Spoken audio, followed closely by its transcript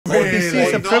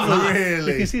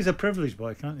You can see it's a privilege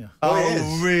boy, can't you?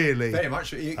 Oh, really? Very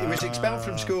much. He was expelled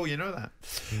from school, you know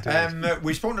that.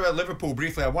 We've spoken about Liverpool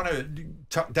briefly. I want to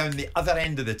tuck down the other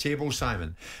end of the table,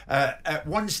 Simon. At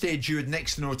one stage, you had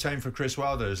next to no time for Chris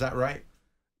Wilder. Is that right?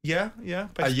 Yeah.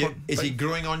 Is he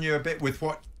growing on you a bit with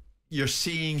what you're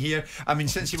seeing here? I mean,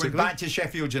 since he went back to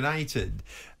Sheffield United,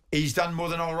 he's done more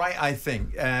than all right, I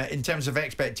think, in terms of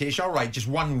expectation. All right, just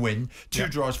one win, 2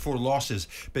 draws, 4 losses.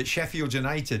 But Sheffield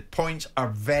United, points are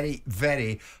very,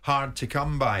 very hard to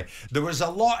come by. There was a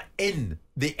lot in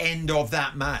the end of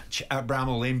that match at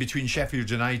Bramall Lane between Sheffield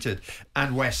United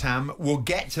and West Ham. We'll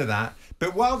get to that.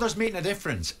 But Wilder's making a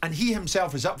difference, and he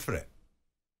himself is up for it.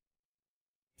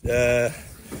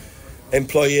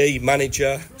 Employee,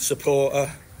 manager, supporter.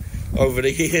 Over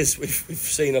the years, we've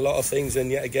seen a lot of things,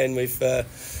 and yet again, we've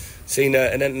seen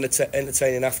an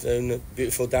entertaining afternoon,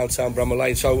 beautiful downtown Bramall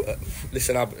Lane. So,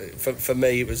 listen, for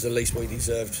me, it was the least we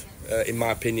deserved, in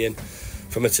my opinion,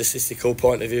 from a statistical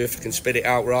point of view. If I can spit it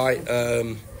out right,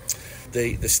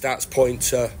 the stats point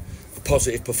to a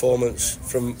positive performance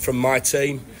from my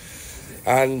team,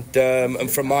 and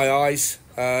from my eyes.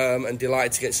 And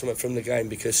delighted to get something from the game,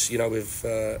 because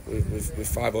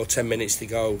with 5 or 10 minutes to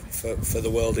go for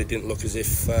the world, it didn't look as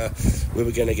if we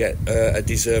were going to get a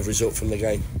deserved result from the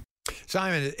game.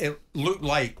 Simon, it looked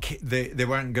like they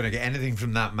weren't going to get anything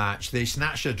from that match. They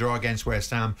snatched a draw against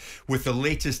West Ham with the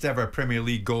latest ever Premier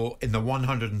League goal in the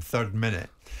 103rd minute.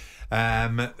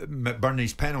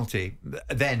 McBurney's penalty.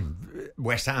 Then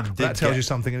West Ham did. That tells you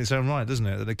something in its own right, doesn't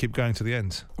it? That they keep going to the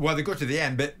end. Well, they go to the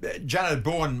end, but Jared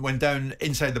Bowen went down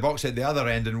inside the box at the other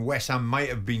end, and West Ham might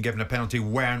have been given a penalty.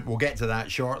 We'll get to that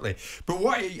shortly. But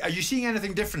what are you seeing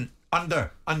anything different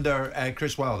under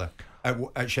Chris Wilder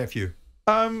at Sheffield?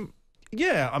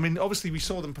 Yeah, I mean, obviously we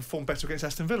saw them perform better against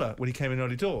Aston Villa when he came in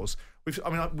early doors.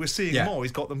 We're seeing more.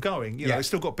 He's got them going. They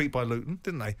still got beat by Luton,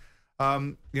 didn't they?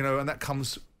 And that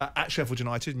comes at Sheffield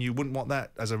United, and you wouldn't want that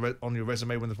as on your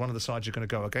resume when there's one of the sides you're going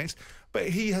to go against. But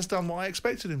he has done what I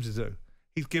expected him to do.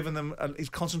 He's given them, he's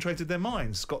concentrated their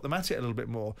minds, got them at it a little bit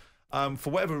more.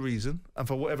 For whatever reason,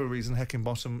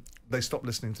 Heckingbottom, they stopped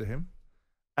listening to him,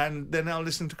 and they're now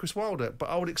listening to Chris Wilder. But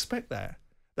I would expect that.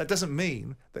 That doesn't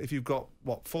mean that if you've got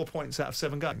 4 points out of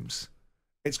 7 games,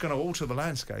 it's going to alter the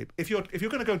landscape. If you're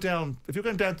going to go down,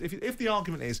 if the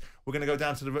argument is we're going to go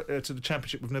down to the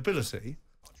Championship with nobility,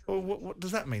 well, what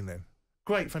does that mean then?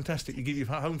 Great, fantastic. You give your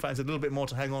home fans a little bit more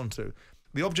to hang on to.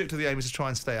 The object of the aim is to try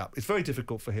and stay up. It's very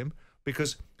difficult for him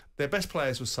because their best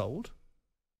players were sold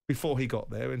before he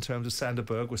got there. In terms of Sander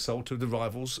Berg was sold to the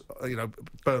rivals,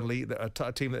 Burnley, a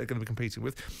team that they're going to be competing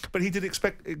with. But he did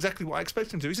expect exactly what I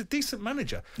expected him to. He's a decent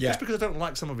manager. Yeah. Just because I don't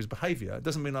like some of his behaviour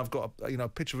doesn't mean I've got a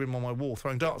picture of him on my wall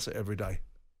throwing darts at every day.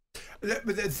 But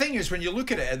the thing is, when you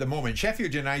look at it at the moment,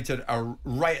 Sheffield United are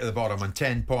right at the bottom on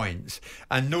 10 points,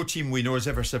 and no team we know has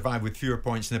ever survived with fewer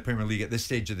points in the Premier League at this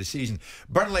stage of the season.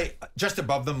 Burnley just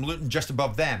above them, Luton just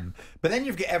above them. But then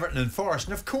you've got Everton and Forest,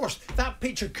 and of course that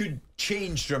picture could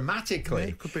change dramatically.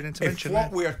 Yeah, could be an intervention. If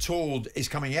what we're told is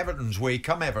coming Everton's way,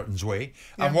 come Everton's way,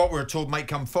 and what we're told might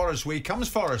come Forest's way, comes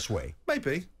Forest's way.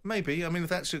 Maybe. I mean, if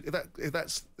that's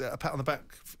a pat on the back.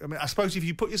 I mean, I suppose if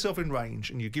you put yourself in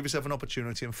range and you give yourself an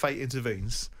opportunity and fate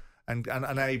intervenes and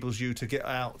enables you to get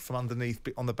out from underneath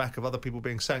on the back of other people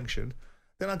being sanctioned,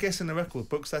 then I guess in the record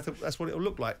books that's what it'll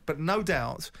look like. But no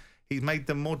doubt he's made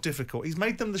them more difficult. He's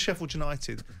made them the Sheffield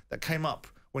United that came up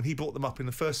when he brought them up in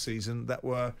the first season, that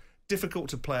were difficult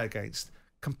to play against,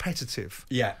 competitive.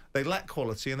 Yeah, they lack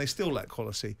quality and they still lack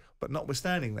quality. But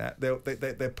notwithstanding that,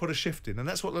 they put a shift in, and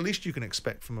that's what the least you can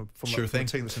expect from a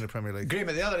team that's in the Premier League. Graham,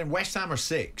 at the other end, West Ham are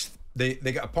 6th. They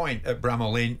got a point at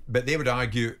Bramall Lane, but they would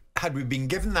argue, had we been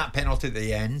given that penalty at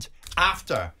the end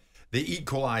after the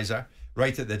equaliser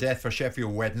right at the death for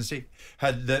Sheffield Wednesday,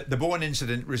 had the Bowen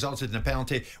incident resulted in a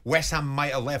penalty, West Ham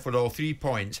might have left with all 3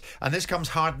 points. And this comes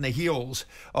hard in the heels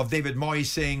of David Moyes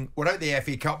saying, we're out the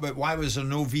FA Cup, but why was there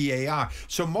no VAR?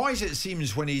 So Moyes, it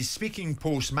seems, when he's speaking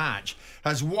post-match,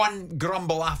 has one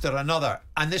grumble after another,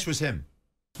 and this was him.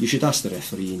 You should ask the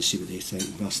referee and see what they think,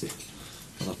 and ask the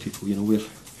other people.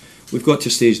 We've got to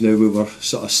a stage now where we're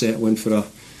sort of settling for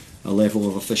a level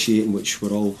of officiating which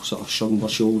we're all sort of shrugging our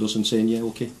shoulders and saying, yeah,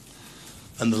 okay.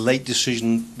 And the late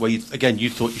decision, where you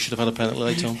thought you should have had a penalty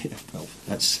late on? Yeah, well,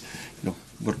 that's,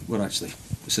 we're actually,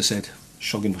 as I said,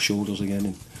 shrugging our shoulders again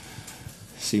and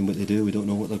seeing what they do. We don't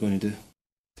know what they're going to do.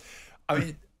 I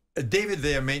mean, David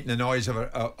there making the noise of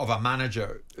a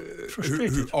manager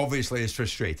who obviously is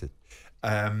frustrated.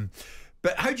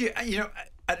 But how do you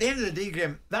at the end of the day,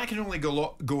 Graham, that can only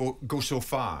go so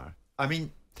far. I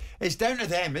mean, it's down to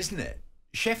them, isn't it?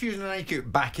 Sheffield United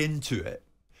get back into it.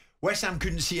 West Ham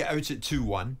couldn't see it out at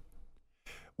 2-1.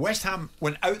 West Ham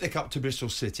went out the cup to Bristol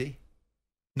City.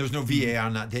 There was no VAR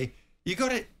on that day. You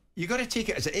got to take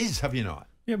it as it is, have you not?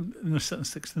 Yeah, and they're sitting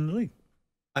sixth in the league.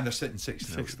 And they're sitting sixth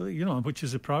in the Sixth, league. you know, which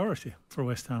is a priority for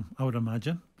West Ham, I would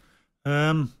imagine.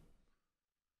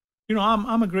 You know,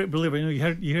 I'm a great believer. You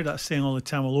know, you hear that saying all the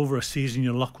time. Well, over a season,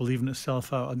 your luck will even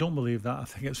itself out. I don't believe that. I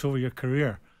think it's over your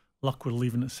career, luck will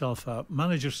even itself out.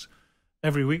 Managers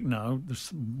every week now. There's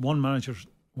one manager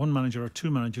or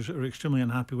two managers that are extremely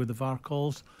unhappy with the VAR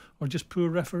calls or just poor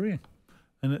refereeing,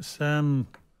 and it's you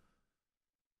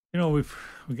know, we're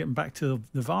getting back to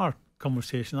the VAR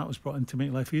conversation that was brought in to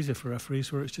make life easier for referees,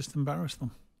 where it's just embarrassed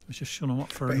them. It's just shown them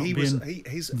up for not being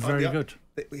very good.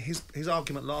 His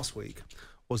argument last week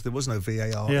was there was no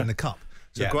VAR in the cup.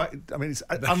 So great. I mean, it's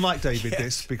unlike David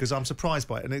this, because I'm surprised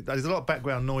by it. And there's a lot of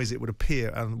background noise, it would appear,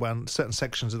 and when certain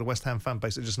sections of the West Ham fan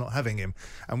base are just not having him.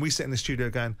 And we sit in the studio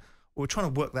going, well, we're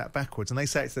trying to work that backwards. And they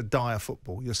say it's the dire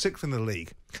football. You're sixth in the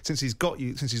league. Since he's got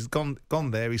you, since he's gone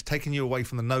there, he's taken you away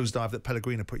from the nosedive that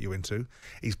Pellegrino put you into.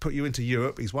 He's put you into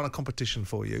Europe. He's won a competition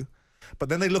for you. But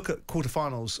then they look at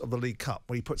quarterfinals of the League Cup,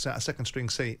 where he puts out a second-string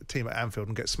team at Anfield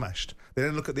and gets smashed. They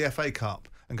then look at the FA Cup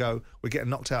and go, we're getting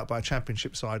knocked out by a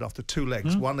Championship side after two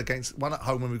legs, one at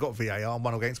home when we've got VAR, and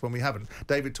one against when we haven't.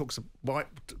 David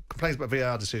complains about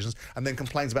VAR decisions and then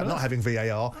complains about not having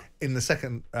VAR in the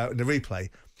second in the replay.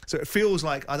 So it feels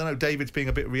like, I don't know, David's being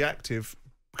a bit reactive,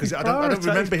 because I don't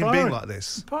remember him being like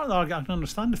this. Part of the argument, I can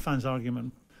understand the fans'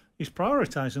 argument. He's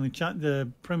prioritising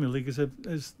the Premier League is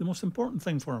the most important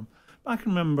thing for him. I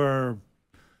can remember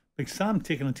Big Sam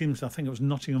taking a team to, I think it was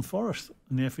Nottingham Forest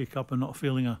in the FA Cup, and not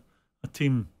feeling a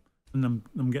team and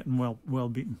them getting well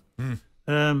beaten.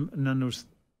 And then there was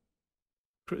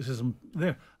criticism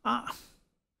there.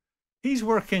 He's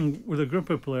working with a group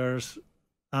of players,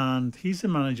 and he's the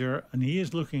manager, and he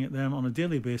is looking at them on a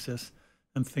daily basis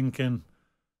and thinking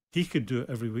he could do it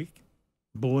every week.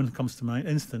 Bowen comes to mind,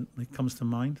 instantly comes to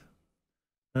mind.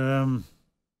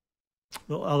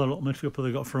 The other little midfielder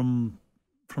they got from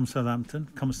Southampton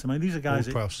comes to mind. These are guys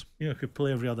that could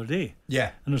play every other day.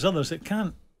 Yeah. And there's others that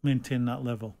can't maintain that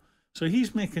level. So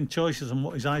he's making choices on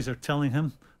what his eyes are telling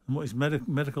him and what his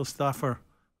medical staff are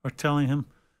telling him.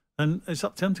 And it's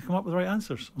up to him to come up with the right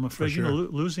answers. I'm afraid, you know,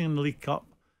 losing in the League Cup,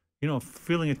 you know,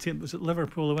 feeling a team, was it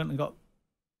Liverpool that went and got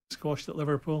squashed at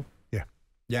Liverpool? Yeah.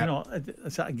 You know,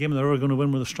 it's that a game they were going to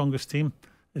win with the strongest team,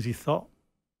 as he thought.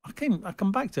 I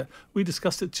come back to it. We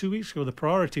discussed it 2 weeks ago. The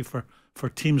priority for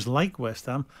teams like West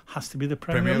Ham has to be the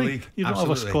Premier League. You don't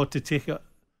have a squad to take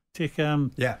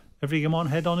every game on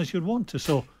head on as you'd want to.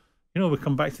 So, you know, we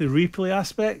come back to the replay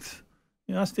aspect.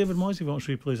 You know, that's David Moyes who wants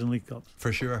replays in League Cup.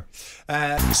 For sure.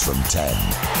 It's from 10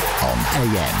 on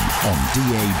AM, on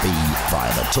DAB,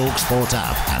 via the talkSPORT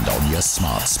app and on your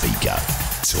smart speaker.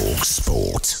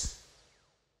 talkSPORT.